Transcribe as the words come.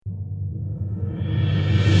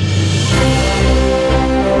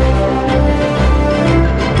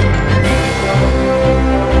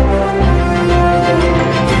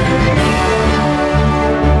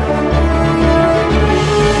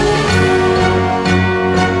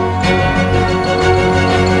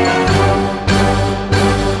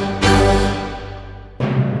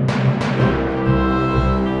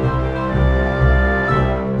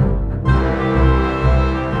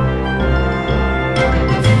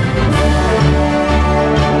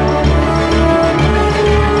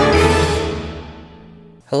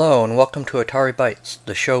welcome to Atari Bytes,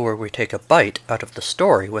 the show where we take a bite out of the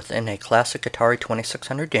story within a classic Atari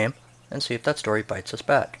 2600 game and see if that story bites us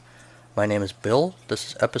back. My name is Bill, this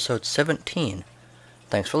is episode 17.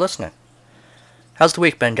 Thanks for listening. How's the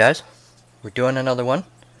week been, guys? We're doing another one.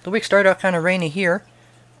 The week started out kind of rainy here,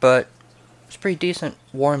 but it's a pretty decent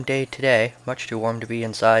warm day today, much too warm to be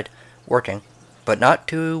inside working, but not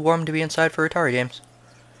too warm to be inside for Atari games.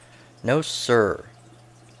 No sir.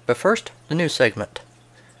 But first, the news segment.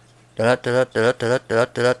 Okay, I don't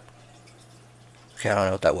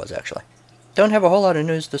know what that was, actually. Don't have a whole lot of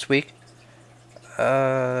news this week.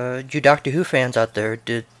 You Doctor Who fans out there,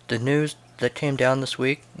 did the news that came down this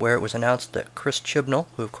week, where it was announced that Chris Chibnall,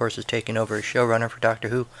 who of course is taking over as showrunner for Doctor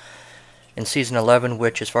Who in Season 11,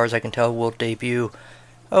 which as far as I can tell will debut,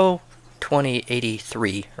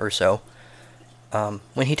 2083 or so.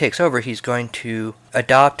 When he takes over, he's going to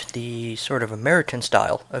adopt the sort of American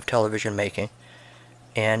style of television making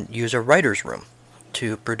and use a writer's room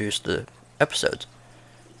to produce the episodes.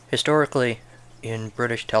 Historically, in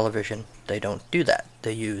British television, they don't do that.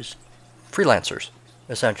 They use freelancers,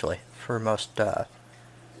 essentially, for most of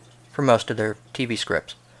their TV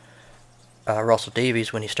scripts. Russell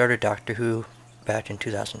Davies, when he started Doctor Who back in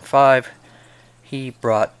 2005, he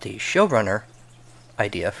brought the showrunner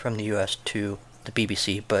idea from the US to the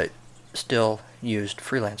BBC, but still used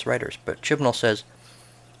freelance writers. But Chibnall says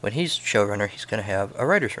when he's showrunner, he's going to have a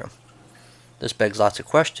writer's room. This begs lots of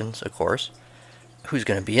questions, of course. Who's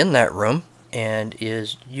going to be in that room, and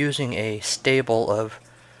is using a stable of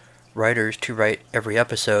writers to write every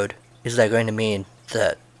episode, is that going to mean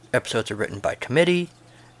that episodes are written by committee?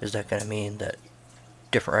 Is that going to mean that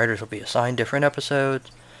different writers will be assigned different episodes?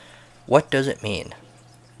 What does it mean?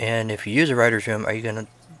 And if you use a writer's room, are you going to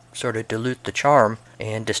sort of dilute the charm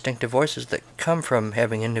and distinctive voices that come from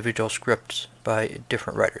having individual scripts by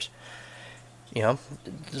different writers? You know,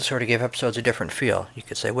 sort of give episodes a different feel. You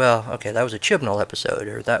could say, well, okay, that was a Chibnall episode,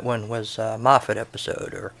 or that one was a Moffat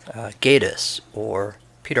episode, or Gatiss, or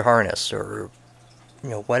Peter Harness, or,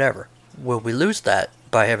 whatever. Will we lose that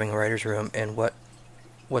by having a writer's room, and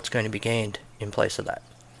what's going to be gained in place of that?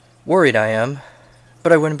 Worried I am,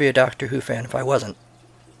 but I wouldn't be a Doctor Who fan if I wasn't.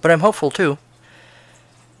 But I'm hopeful, too.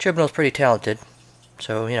 Chibnall's pretty talented,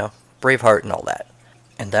 so, Braveheart and all that.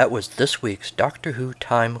 And that was this week's Doctor Who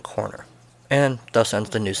Time Corner. And thus ends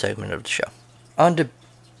the news segment of the show. On to,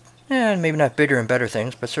 maybe not bigger and better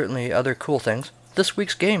things, but certainly other cool things. This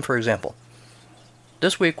week's game, for example.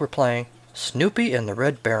 This week we're playing Snoopy and the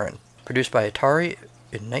Red Baron, produced by Atari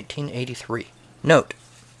in 1983. Note,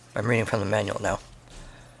 I'm reading from the manual now.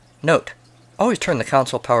 Note, always turn the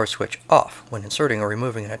console power switch off when inserting or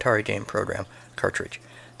removing an Atari game program cartridge.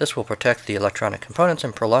 This will protect the electronic components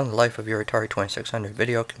and prolong the life of your Atari 2600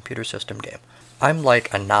 video computer system game. I'm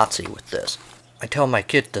like a Nazi with this. I tell my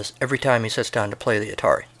kid this every time he sits down to play the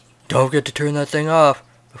Atari. Don't forget to turn that thing off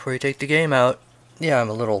before you take the game out. Yeah, I'm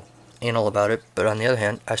a little anal about it, but on the other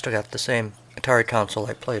hand, I still got the same Atari console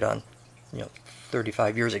I played on,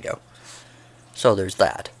 35 years ago. So there's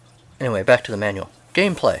that. Anyway, back to the manual.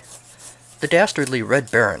 Gameplay. The dastardly Red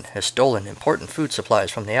Baron has stolen important food supplies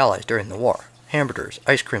from the Allies during the war. Hamburgers,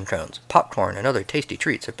 ice cream cones, popcorn, and other tasty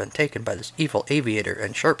treats have been taken by this evil aviator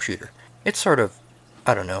and sharpshooter. It's sort of,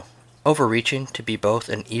 overreaching to be both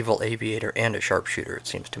an evil aviator and a sharpshooter, it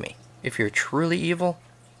seems to me. If you're truly evil,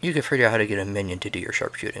 you can figure out how to get a minion to do your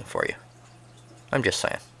sharpshooting for you. I'm just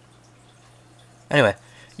saying. Anyway,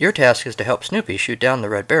 your task is to help Snoopy shoot down the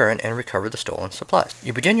Red Baron and recover the stolen supplies.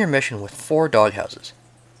 You begin your mission with 4 doghouses.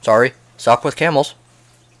 Sorry, Sopwith Camels.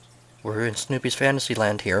 We're in Snoopy's fantasy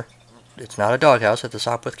land here. It's not a doghouse, it's a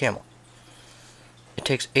Sopwith Camel. It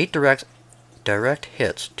takes 8 direct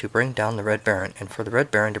hits to bring down the Red Baron, and for the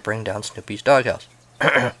Red Baron to bring down Snoopy's doghouse.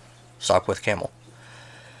 Sopwith Camel.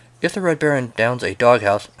 If the Red Baron downs a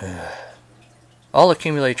doghouse, all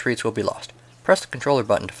accumulated treats will be lost. Press the controller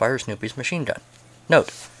button to fire Snoopy's machine gun.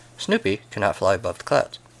 Note, Snoopy cannot fly above the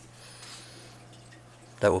clouds.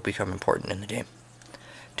 That will become important in the game.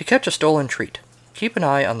 To catch a stolen treat, keep an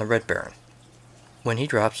eye on the Red Baron when he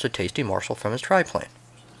drops a tasty morsel from his triplane.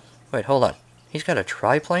 Wait, hold on. He's got a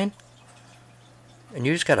triplane? And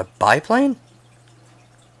you just got a biplane?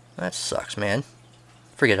 That sucks, man.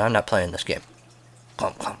 Forget it, I'm not playing this game.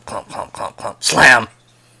 Clump, clump, clump, clump, clump, clump. Slam!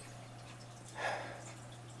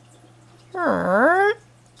 Clump,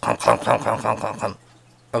 clump, clump, clump, clump, clump, clump.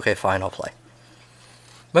 Okay, fine, I'll play.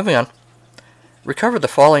 Moving on. Recover the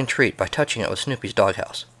falling treat by touching it with Snoopy's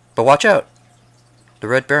doghouse. But watch out! The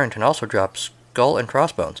Red Baron can also drop skull and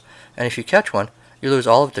crossbones, and if you catch one, you lose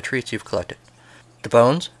all of the treats you've collected. The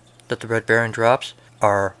bones that the Red Baron drops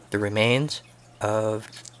are the remains of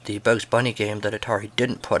the Bugs Bunny game that Atari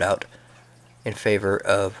didn't put out in favor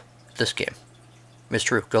of this game. It's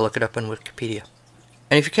true. Go look it up on Wikipedia.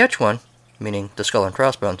 And if you catch one, meaning the skull and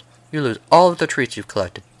crossbones, you lose all of the treats you've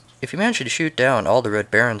collected. If you manage to shoot down all the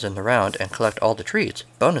red barons in the round and collect all the treats,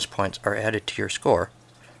 bonus points are added to your score.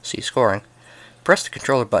 See scoring. Press the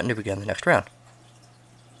controller button to begin the next round.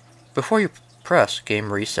 Before you press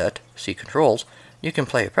Game Reset, see Controls, you can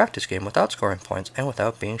play a practice game without scoring points and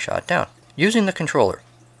without being shot down. Using the controller.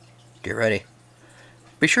 Get ready.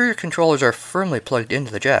 Be sure your controllers are firmly plugged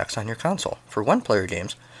into the jacks on your console. For one-player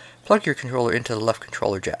games, plug your controller into the left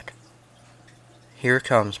controller jack. Here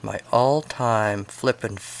comes my all-time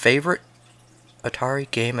flippin' favorite Atari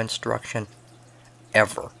game instruction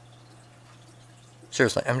ever.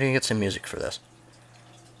 Seriously, I'm gonna get some music for this.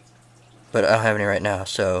 But I don't have any right now,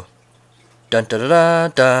 so... Dun da da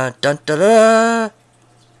da dun da da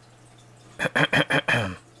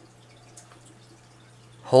da.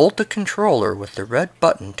 Hold the controller with the red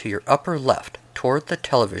button to your upper left toward the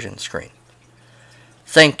television screen.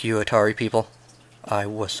 Thank you, Atari people. I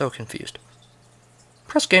was so confused.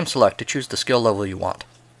 Press Game Select to choose the skill level you want.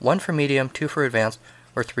 1 for medium, 2 for advanced,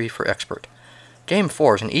 or 3 for expert. Game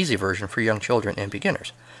 4 is an easy version for young children and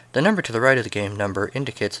beginners. The number to the right of the game number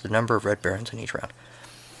indicates the number of red barons in each round.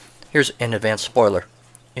 Here's an advanced spoiler.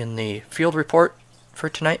 In the field report for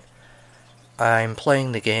tonight, I'm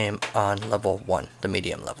playing the game on level 1, the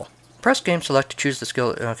medium level. Press Game Select to choose the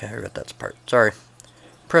skill... Okay, I read that part. Sorry.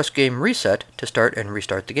 Press Game Reset to start and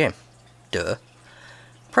restart the game. Duh.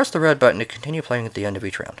 Press the red button to continue playing at the end of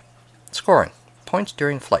each round. Scoring. Points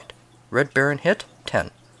during flight. Red Baron hit,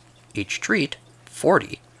 10. Each treat,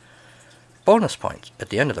 40. Bonus points at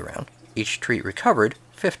the end of the round. Each treat recovered,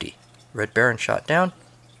 50. Red Baron shot down,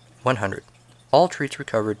 100. All treats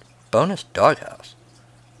recovered. Bonus doghouse.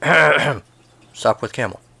 Sop with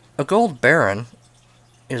camel. A gold baron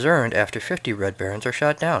is earned after 50 red barons are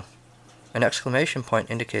shot down. An exclamation point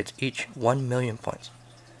indicates each 1 million points.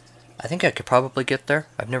 I think I could probably get there.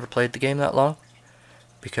 I've never played the game that long,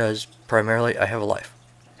 because primarily I have a life.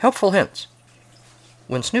 Helpful hints.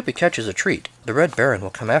 When Snoopy catches a treat, the red baron will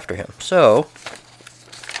come after him, so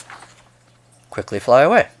quickly fly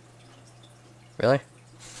away. Really?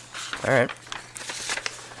 Alright.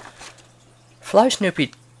 Fly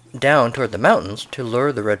Snoopy down toward the mountains to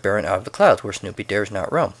lure the red baron out of the clouds where Snoopy dares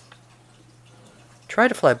not roam. Try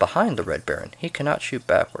to fly behind the red baron. He cannot shoot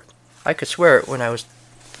backward. I could swear when I was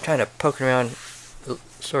kind of poking around,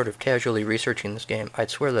 sort of casually researching this game, I'd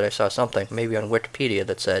swear that I saw something, maybe on Wikipedia,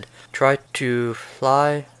 that said, try to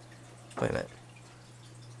fly... Wait a minute.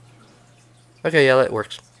 Okay, yeah, that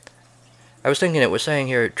works. I was thinking it was saying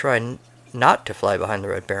here, try not to fly behind the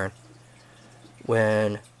red baron,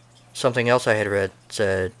 when something else I had read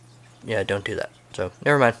said, yeah, don't do that. So,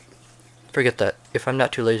 never mind. Forget that. If I'm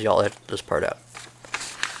not too lazy, I'll edit this part out.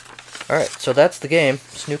 Alright, so that's the game,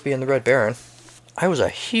 Snoopy and the Red Baron. I was a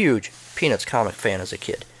huge Peanuts comic fan as a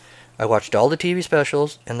kid. I watched all the TV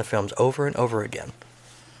specials and the films over and over again.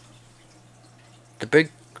 The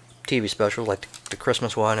big TV specials, like the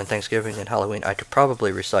Christmas one and Thanksgiving and Halloween, I could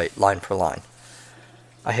probably recite line for line.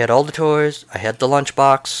 I had all the toys. I had the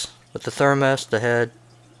lunchbox with the thermos that had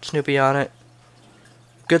Snoopy on it.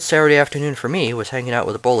 Good Saturday afternoon for me was hanging out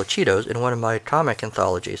with a bowl of Cheetos in one of my comic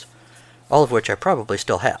anthologies, all of which I probably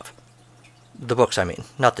still have. The books, I mean,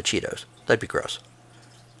 not the Cheetos. That'd be gross.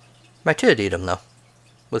 I did eat them, though,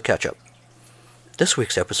 with ketchup. This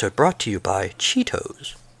week's episode brought to you by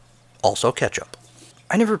Cheetos, also ketchup.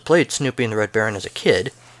 I never played Snoopy and the Red Baron as a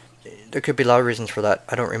kid. There could be a lot of reasons for that.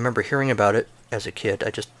 I don't remember hearing about it as a kid.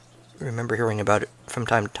 I just remember hearing about it from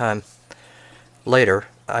time to time. Later,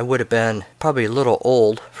 I would have been probably a little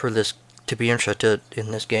old for this to be interested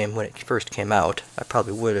in this game when it first came out. I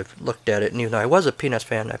probably would have looked at it, and even though I was a Peanuts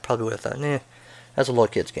fan, I probably would have thought, that's a little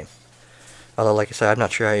kid's game. Although, like I said, I'm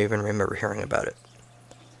not sure I even remember hearing about it.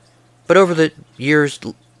 But over the years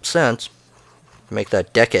since, make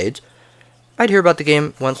that decades, I'd hear about the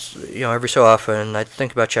game once, every so often, and I'd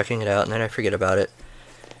think about checking it out, and then I'd forget about it.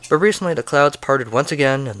 But recently the clouds parted once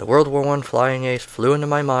again, and the World War I flying ace flew into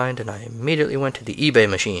my mind, and I immediately went to the eBay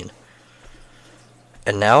machine.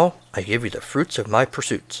 And now, I give you the fruits of my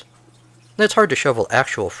pursuits. It's hard to shovel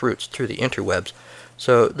actual fruits through the interwebs,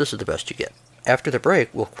 so this is the best you get. After the break,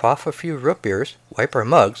 we'll quaff a few root beers, wipe our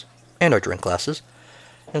mugs, and our drink glasses,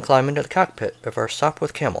 and climb into the cockpit of our Sop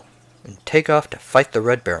with Camel, and take off to fight the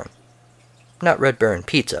Red Baron. Not Red Baron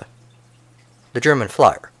Pizza. The German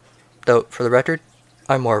Flyer. Though, for the record,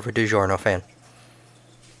 I'm more of a DiGiorno fan.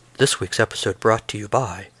 This week's episode brought to you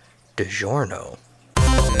by DiGiorno.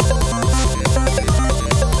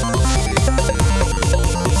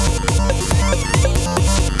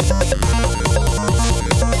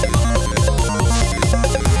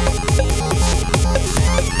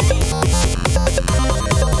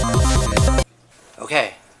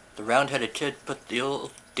 blonde-headed kid put the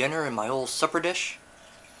old dinner in my old supper dish.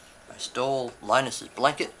 I stole Linus's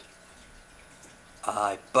blanket.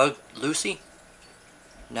 I bugged Lucy.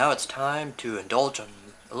 Now it's time to indulge in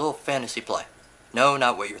a little fantasy play. No,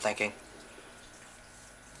 not what you're thinking.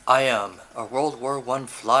 I am a World War I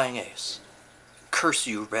flying ace. Curse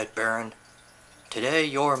you, Red Baron. Today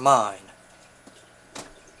you're mine.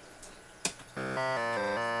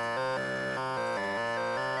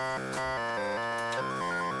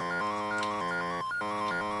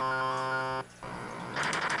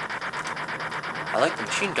 I like the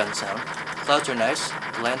machine gun sound. Clouds are nice.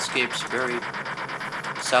 The landscape's very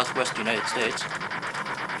southwest United States.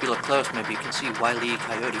 If you look close, maybe you can see Wile E.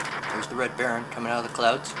 Coyote. There's the Red Baron coming out of the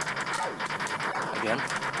clouds. Again.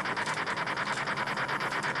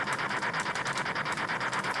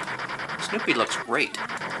 Snoopy looks great.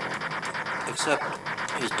 Except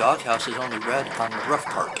his doghouse is only red on the rough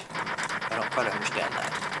part. I don't quite understand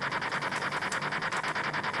that.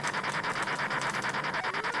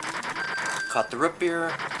 Caught the root beer.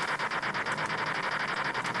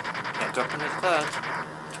 Can't go up into the clouds.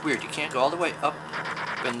 It's weird, you can't go all the way up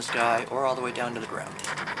in the sky or all the way down to the ground.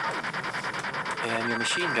 And your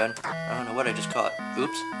machine gun, I don't know what I just caught.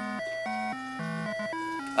 Oops.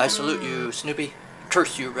 I salute you, Snoopy.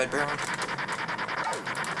 Curse you, Red Baron.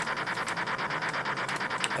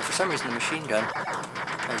 And for some reason the machine gun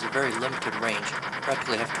has a very limited range.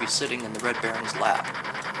 Practically have to be sitting in the Red Baron's lap.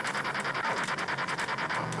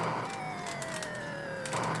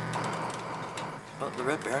 Well, the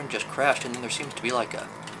Red Baron just crashed, and then there seems to be like a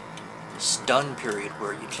stun period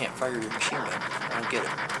where you can't fire your machine gun. I don't get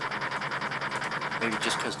it. Maybe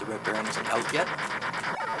just because the Red Baron isn't out yet?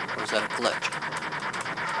 Or is that a glitch?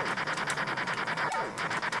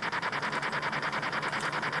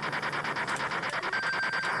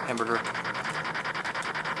 Hamburger.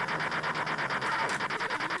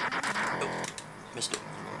 Oh, missed it.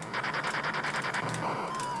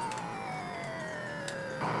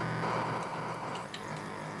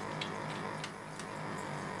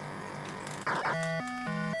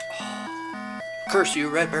 Curse you,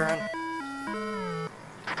 Red Baron.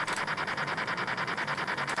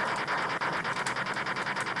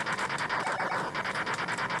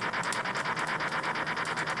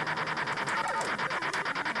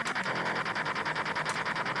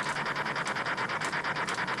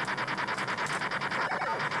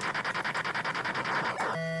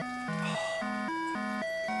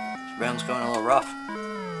 This round's going a little rough.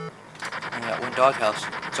 I got one doghouse,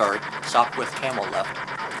 sorry, Sopwith camel left.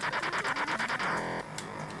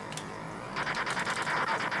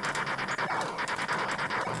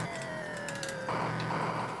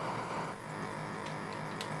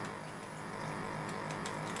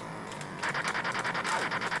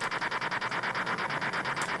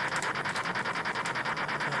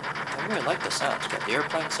 I really like the sounds. Got the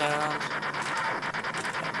airplane sounds,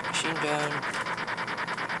 got the machine gun,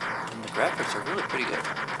 and the graphics are really pretty good.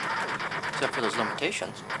 Except for those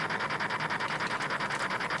limitations.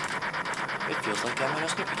 It feels like I'm in a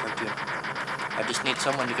Snoopy cartoon. I just need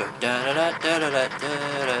someone to go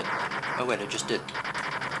da-da-da-da-da-da-da-da. Oh wait, I just did.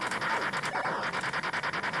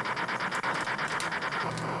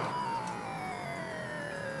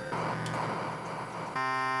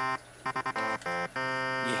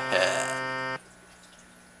 Yeah.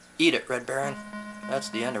 Eat it, Red Baron. That's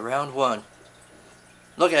the end of round 1.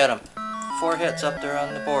 Look at him. 4 hits up there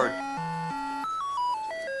on the board.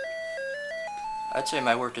 I'd say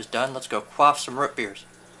my work is done. Let's go quaff some root beers.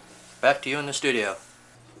 Back to you in the studio.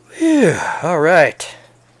 Phew, alright.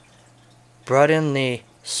 Brought in the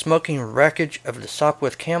smoking wreckage of the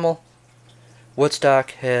Sopwith camel.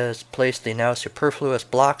 Woodstock has placed the now superfluous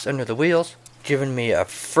blocks under the wheels, given me a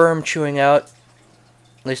firm chewing out.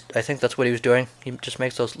 At least I think that's what he was doing. He just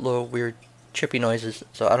makes those little weird chippy noises,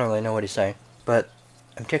 so I don't really know what he's saying. But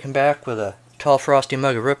I'm kicking back with a tall frosty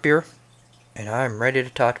mug of root beer, and I'm ready to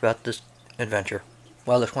talk about this adventure.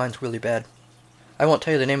 Wow, this wine's really bad. I won't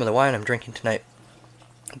tell you the name of the wine I'm drinking tonight,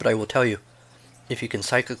 but I will tell you. If you can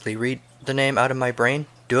psychically read the name out of my brain,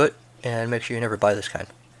 do it, and make sure you never buy this kind.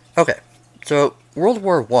 Okay, so World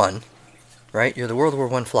War I, right? You're the World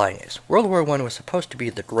War I flying ace. World War I was supposed to be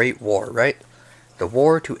the Great War, right? The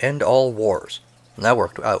war to end all wars. And that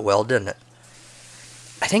worked out well, didn't it?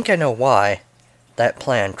 I think I know why that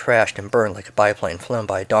plan crashed and burned like a biplane flown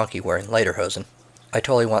by a donkey wearing lederhosen. I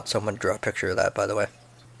totally want someone to draw a picture of that, by the way.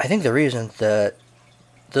 I think the reason that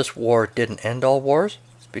this war didn't end all wars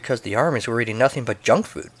is because the armies were eating nothing but junk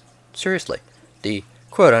food. Seriously. The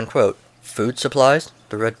quote-unquote food supplies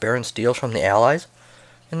the Red Baron steals from the Allies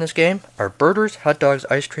in this game are burgers, hot dogs,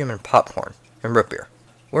 ice cream, and popcorn, and root beer.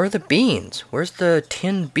 Where are the beans? Where's the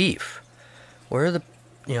tinned beef? Where are the,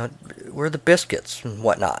 where are the biscuits and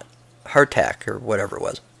whatnot? Hardtack or whatever it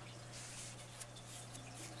was.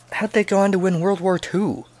 How'd they go on to win World War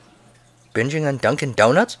II? Binging on Dunkin'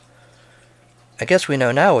 Donuts? I guess we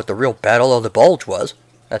know now what the real Battle of the Bulge was.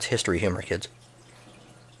 That's history humor, kids.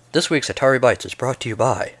 This week's Atari Bytes is brought to you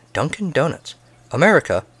by Dunkin' Donuts.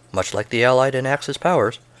 America, much like the Allied and Axis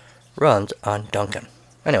powers, runs on Dunkin'.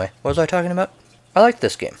 Anyway, what was I talking about? I like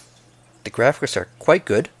this game. The graphics are quite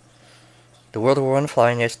good. The World War I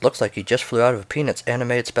flying ace looks like he just flew out of a Peanuts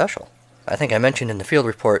animated special. I think I mentioned in the field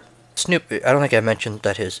report, I don't think I mentioned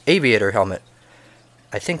that his aviator helmet,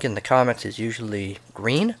 I think in the comics is usually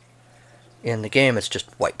green. In the game it's just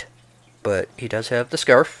white. But he does have the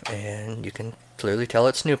scarf, and you can clearly tell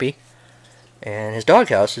it's Snoopy. And his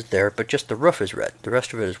doghouse is there, but just the roof is red. The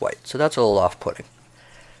rest of it is white, so that's a little off-putting.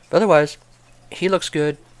 But otherwise, he looks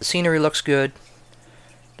good. The scenery looks good.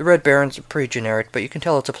 The Red Baron's pretty generic, but you can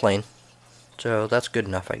tell it's a plane. So that's good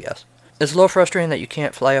enough, I guess. It's a little frustrating that you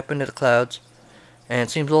can't fly up into the clouds, and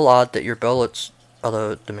it seems a little odd that your bullets,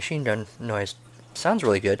 although the machine gun noise sounds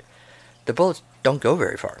really good, the bullets don't go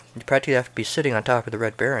very far. You practically have to be sitting on top of the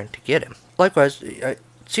Red Baron to get him. Likewise, it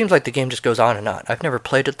seems like the game just goes on and on. I've never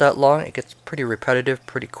played it that long. It gets pretty repetitive,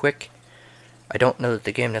 pretty quick. I don't know that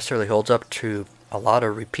the game necessarily holds up to a lot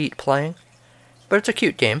of repeat playing, but it's a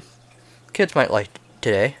cute game. Kids might like it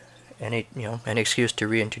today. Any excuse to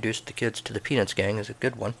reintroduce the kids to the Peanuts gang is a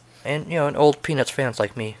good one. And, old Peanuts fans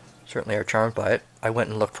like me certainly are charmed by it. I went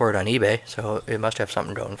and looked for it on eBay, so it must have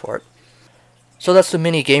something going for it. So that's the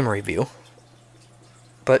mini game review.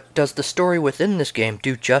 But does the story within this game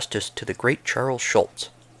do justice to the great Charles Schulz?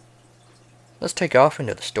 Let's take off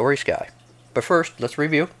into the story sky. But first, let's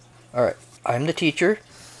review. Alright, I'm the teacher.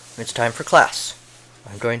 It's time for class.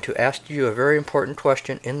 I'm going to ask you a very important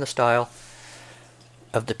question in the style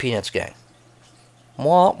of the Peanuts gang.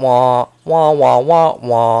 Wah wah wah wah wah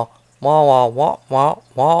wah wah wah wah wah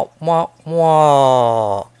wah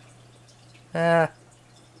wah wah.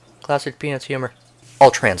 Classic Peanuts humor.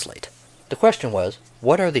 I'll translate. The question was,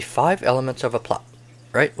 what are the 5 elements of a plot?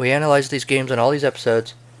 Right? We analyzed these games in all these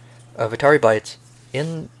episodes of Atari Bytes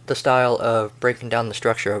in the style of breaking down the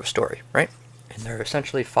structure of a story, right? And there are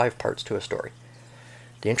essentially 5 parts to a story.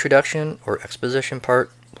 The introduction or exposition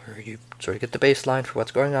part, where you sort of get the baseline for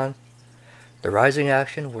what's going on. The rising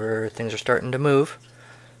action, where things are starting to move.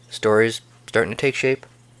 The story's starting to take shape.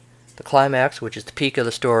 The climax, which is the peak of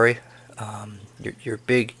the story. Your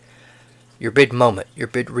big moment, your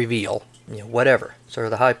big reveal, whatever. Sort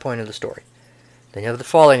of the high point of the story. Then you have the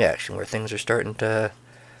falling action, where things are starting to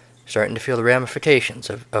feel the ramifications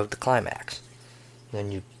of the climax.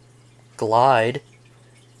 Then you glide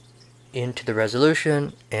into the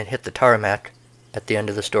resolution and hit the tarmac at the end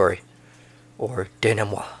of the story, or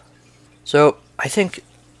denouement. So, I think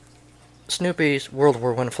Snoopy's World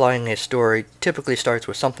War I flying ace story typically starts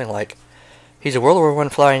with something like, he's a World War I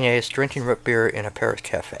flying ace drinking root beer in a Paris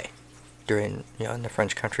cafe during, in the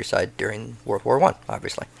French countryside during World War I,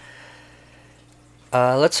 obviously.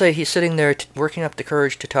 Let's say he's sitting there working up the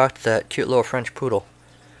courage to talk to that cute little French poodle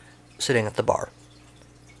sitting at the bar.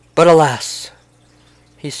 But alas,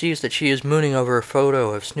 he sees that she is mooning over a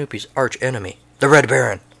photo of Snoopy's arch enemy, the Red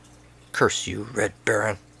Baron. Curse you, Red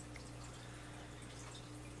Baron.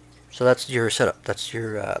 So that's your setup. That's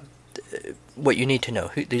your what you need to know.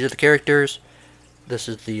 These are the characters. This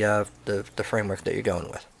is the framework that you're going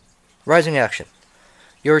with. Rising action.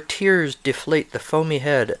 Your tears deflate the foamy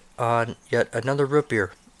head on yet another root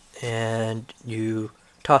beer, and you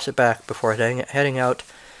toss it back before heading out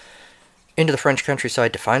into the French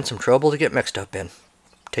countryside to find some trouble to get mixed up in.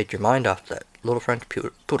 Take your mind off that little French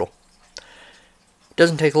poodle. It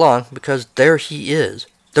doesn't take long, because there he is,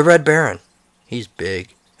 the Red Baron. He's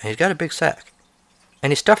big, and he's got a big sack.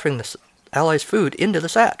 And he's stuffing the Allies' food into the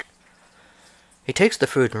sack. He takes the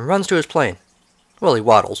food and runs to his plane. Well, he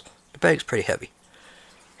waddles. The bag's pretty heavy.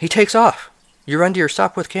 He takes off. You run to your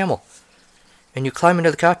Sopwith Camel, and you climb into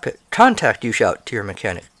the cockpit. Contact, you shout to your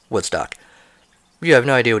mechanic, Woodstock. You have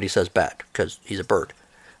no idea what he says back, because he's a bird.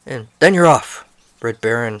 And then you're off. Red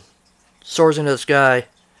Baron soars into the sky,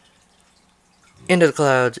 into the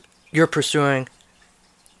clouds. You're pursuing.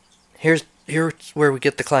 Here's where we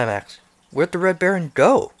get the climax. Where'd the Red Baron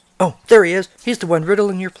go? Oh, there he is. He's the one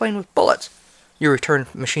riddling your plane with bullets. You return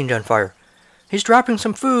machine gun fire. He's dropping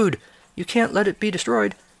some food. You can't let it be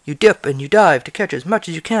destroyed. You dip and you dive to catch as much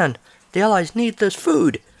as you can. The Allies need this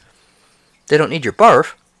food. They don't need your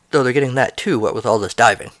barf, though they're getting that too, what with all this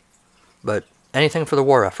diving. But anything for the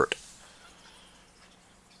war effort.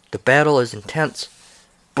 The battle is intense.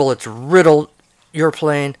 Bullets riddle your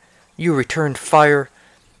plane. You return fire.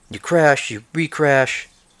 You crash. You recrash.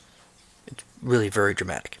 It's really very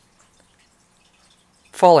dramatic.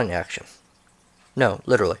 Falling action. No,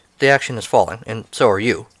 literally. The action is falling, and so are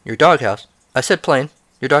you. Your doghouse. I said plane.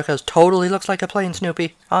 Your doghouse totally looks like a plane,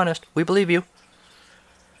 Snoopy. Honest, we believe you.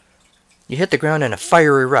 You hit the ground in a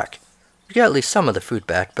fiery wreck. You got at least some of the food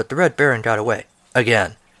back, but the Red Baron got away.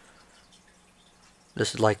 Again.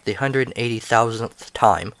 This is like the 180,000th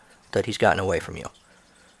time that he's gotten away from you.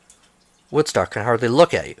 Woodstock can hardly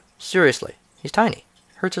look at you. Seriously, he's tiny.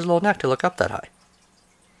 Hurts his little neck to look up that high.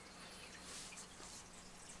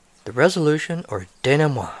 The resolution or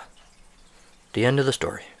denouement. The end of the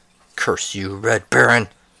story. Curse you, Red Baron.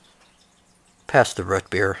 Pass the root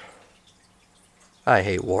beer. I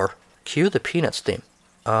hate war. Cue the Peanuts theme.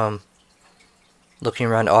 Looking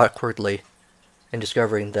around awkwardly and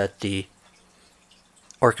discovering that the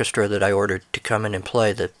orchestra that I ordered to come in and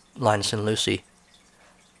play the Linus and Lucy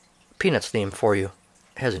Peanuts theme for you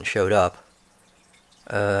hasn't showed up.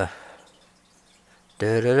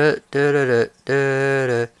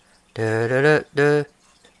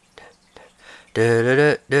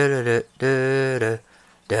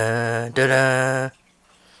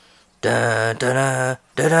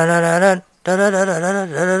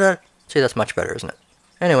 See, that's much better, isn't it?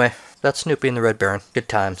 Anyway, that's Snoopy and the Red Baron. Good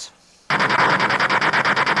times.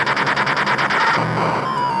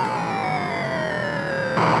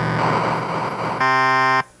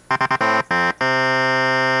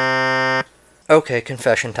 Okay,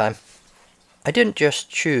 confession time. I didn't just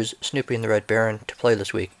choose Snoopy and the Red Baron to play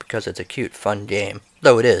this week because it's a cute, fun game,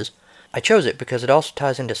 though it is. I chose it because it also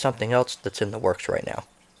ties into something else that's in the works right now.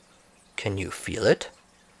 Can you feel it?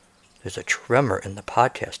 There's a tremor in the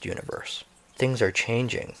podcast universe. Things are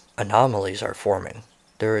changing. Anomalies are forming.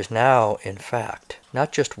 There is now, in fact,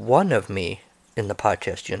 not just one of me in the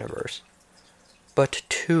podcast universe, but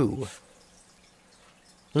two.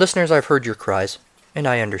 Listeners, I've heard your cries, and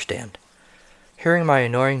I understand. Hearing my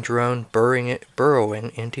annoying drone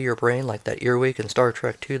burrowing into your brain like that earwig in Star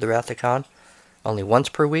Trek II, The Wrath of Khan, only once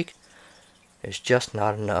per week, is just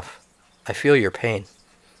not enough. I feel your pain.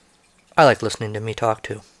 I like listening to me talk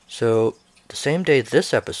too. So, the same day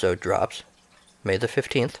this episode drops, May the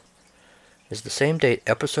 15th, is the same date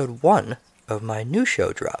episode 1 of my new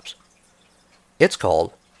show drops. It's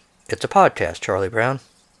called It's a Podcast, Charlie Brown.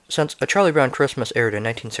 Since A Charlie Brown Christmas aired in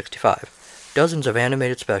 1965, dozens of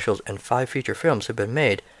animated specials and 5 feature films have been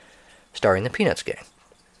made starring the Peanuts gang.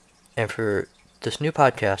 And for this new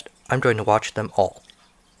podcast, I'm going to watch them all.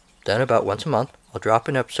 Then about once a month, I'll drop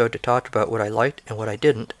an episode to talk about what I liked and what I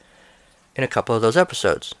didn't in a couple of those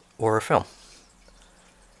episodes, or a film.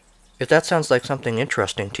 If that sounds like something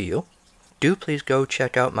interesting to you, do please go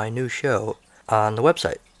check out my new show on the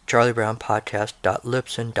website,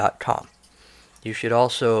 charliebrownpodcast.libsyn.com. You should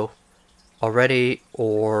also already,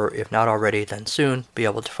 or if not already, then soon, be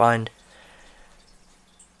able to find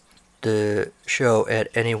the show at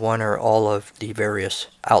any one or all of the various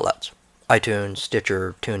outlets. iTunes,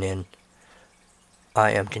 Stitcher, TuneIn.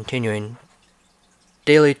 I am continuing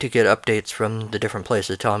daily to get updates from the different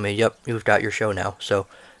places telling me, yep, you've got your show now. So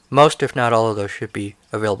most, if not all of those, should be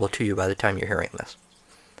available to you by the time you're hearing this.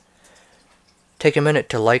 Take a minute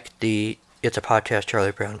to like the It's a Podcast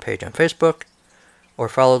Charlie Brown page on Facebook, or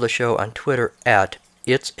follow the show on Twitter at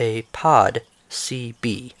It's a Pod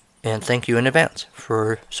CB. And thank you in advance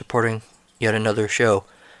for supporting yet another show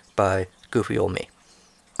by goofy old me.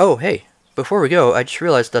 Oh, hey, before we go, I just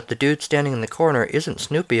realized that the dude standing in the corner isn't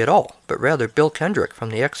Snoopy at all, but rather Bill Kendrick from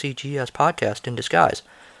the XCGS podcast in disguise,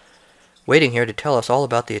 waiting here to tell us all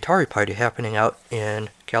about the Atari party happening out in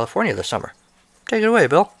California this summer. Take it away,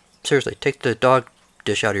 Bill. Seriously, take the dog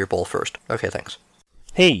dish out of your bowl first. Okay, thanks.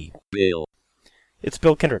 Hey, Bill. It's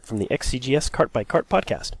Bill Kendrick from the XCGS Cart by Cart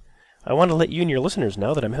podcast. I want to let you and your listeners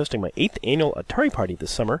know that I'm hosting my 8th annual Atari party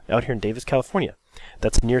this summer out here in Davis, California.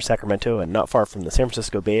 That's near Sacramento and not far from the San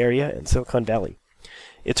Francisco Bay Area and Silicon Valley.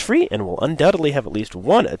 It's free and will undoubtedly have at least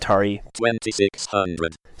one Atari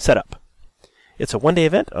 2600 set up. It's a one-day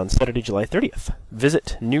event on Saturday, July 30th.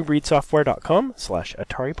 Visit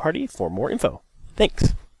newbreedsoftware.com/Atari party for more info.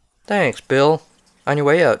 Thanks. Thanks, Bill. On your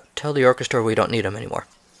way out, tell the orchestra we don't need them anymore.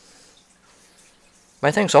 My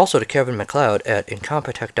thanks also to Kevin MacLeod at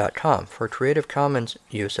Incompetech.com for Creative Commons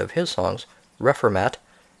use of his songs Reformat,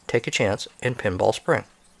 Take a Chance, and Pinball Spring.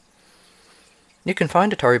 You can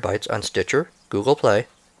find Atari Bytes on Stitcher, Google Play,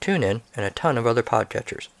 TuneIn, and a ton of other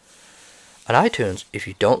podcatchers. On iTunes, if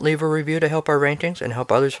you don't leave a review to help our rankings and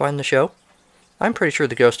help others find the show, I'm pretty sure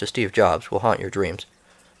the ghost of Steve Jobs will haunt your dreams.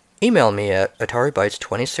 Email me at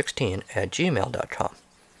ataribytes2016@gmail.com.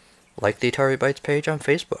 Like the Atari Bytes page on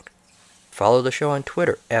Facebook. Follow the show on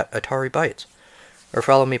Twitter at Atari Bytes, or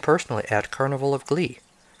follow me personally at Carnival of Glee.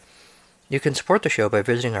 You can support the show by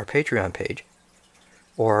visiting our Patreon page,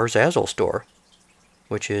 or our Zazzle store,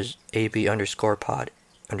 which is ab_pod_store.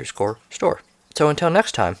 So until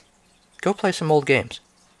next time, go play some old games.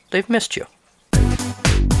 They've missed you.